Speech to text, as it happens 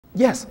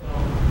Yes. So,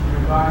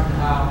 in regards to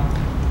how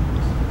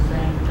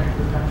Hussein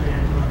protected the country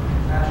and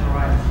national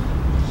rights.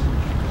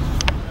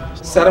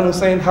 Saddam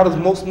Hussein, how does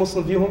most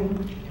Muslims view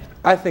him?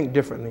 I think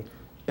differently.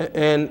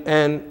 And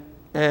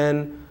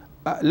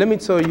let me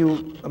tell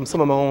you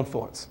some of my own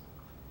thoughts.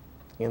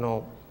 You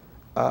know,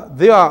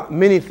 there are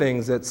many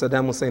things that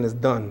Saddam Hussein has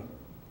done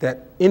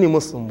that any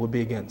Muslim would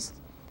be against,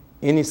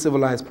 any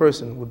civilized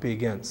person would be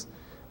against.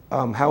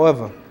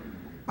 However,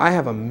 I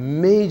have a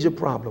major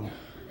problem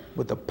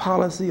with the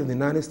policy of the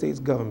United States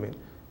government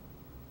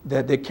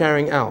that they're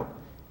carrying out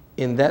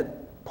in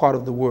that part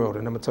of the world,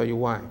 and I'm going to tell you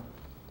why.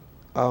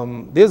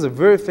 There's a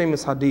very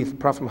famous hadith,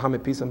 Prophet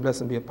Muhammad, peace and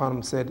blessing be upon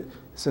him, said,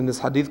 it's in this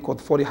hadith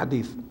called 40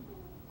 hadith,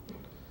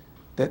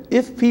 that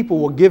if people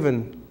were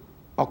given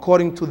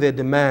according to their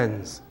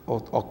demands or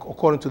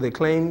according to their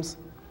claims,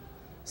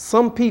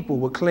 some people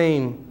would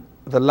claim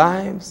the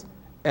lives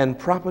and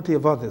property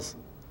of others.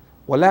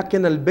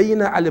 وَلَكِنَ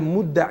الْبَيِّنَ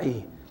عَلَى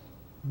الْمُدَّعِي.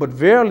 But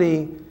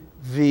verily,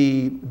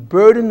 the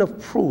burden of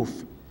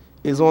proof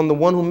is on the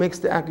one who makes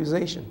the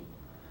accusation.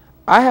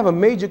 I have a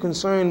major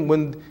concern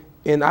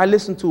and I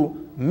listen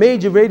to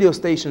major radio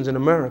stations in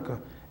America,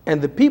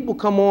 and the people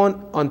come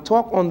on and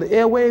talk on the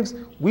airwaves,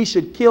 we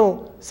should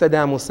kill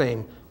Saddam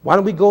Hussein. Why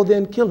don't we go there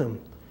and kill him?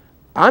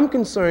 I'm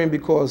concerned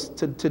because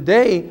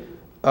today,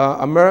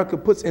 America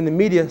puts in the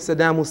media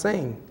Saddam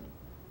Hussein.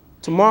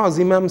 Tomorrow,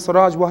 Imam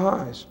Siraj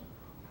Wahhaj.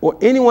 Or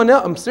anyone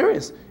else, I'm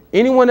serious,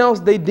 anyone else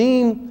they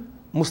deem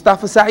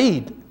Mustafa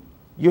Saeed.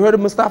 You heard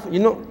of Mustafa? You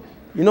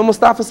know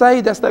Mustafa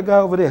Saeed? That's that guy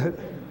over there.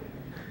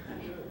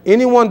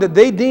 Anyone that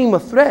they deem a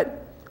threat,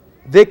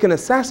 they can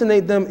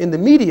assassinate them in the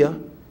media,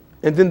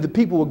 and then the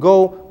people will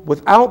go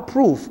without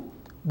proof,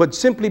 but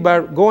simply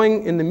by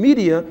going in the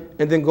media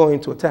and then going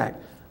to attack.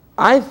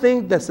 I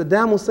think that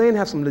Saddam Hussein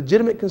has some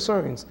legitimate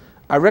concerns.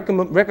 I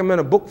recommend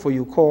a book for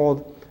you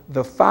called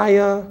The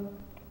Fire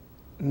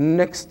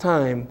Next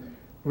Time,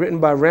 written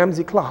by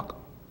Ramsey Clark.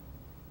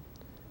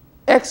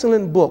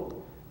 Excellent book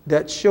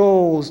that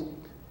shows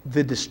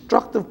the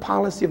destructive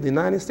policy of the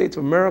United States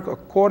of America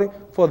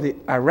for the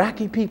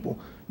Iraqi people.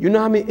 You know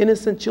how many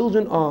innocent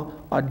children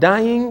are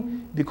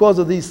dying because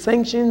of these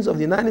sanctions of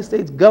the United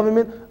States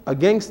government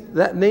against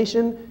that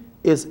nation?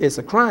 It's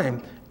a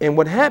crime. And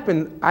what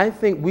happened, I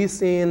think we're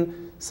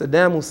seeing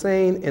Saddam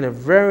Hussein in a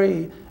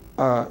very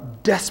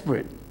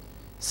desperate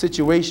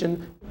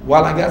situation.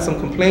 While I got some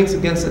complaints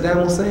against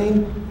Saddam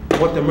Hussein,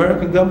 what the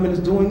American government is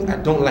doing, I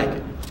don't like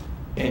it.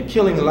 And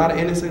killing a lot of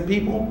innocent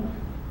people,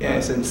 yeah,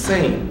 it's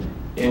insane.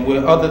 And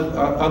where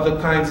other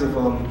kinds of,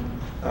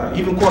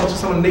 even according to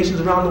some of the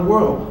nations around the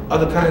world,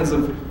 other kinds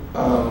of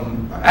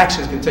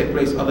actions can take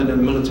place other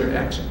than military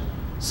action.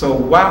 So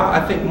while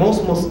I think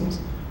most Muslims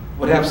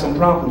would have some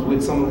problems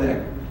with some of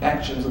the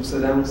actions of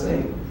Saddam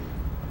Hussein,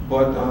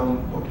 but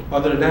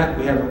other than that,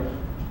 we have a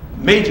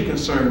major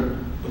concern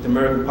with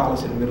American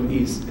policy in the Middle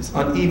East. It's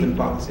uneven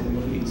policy in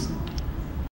the Middle East.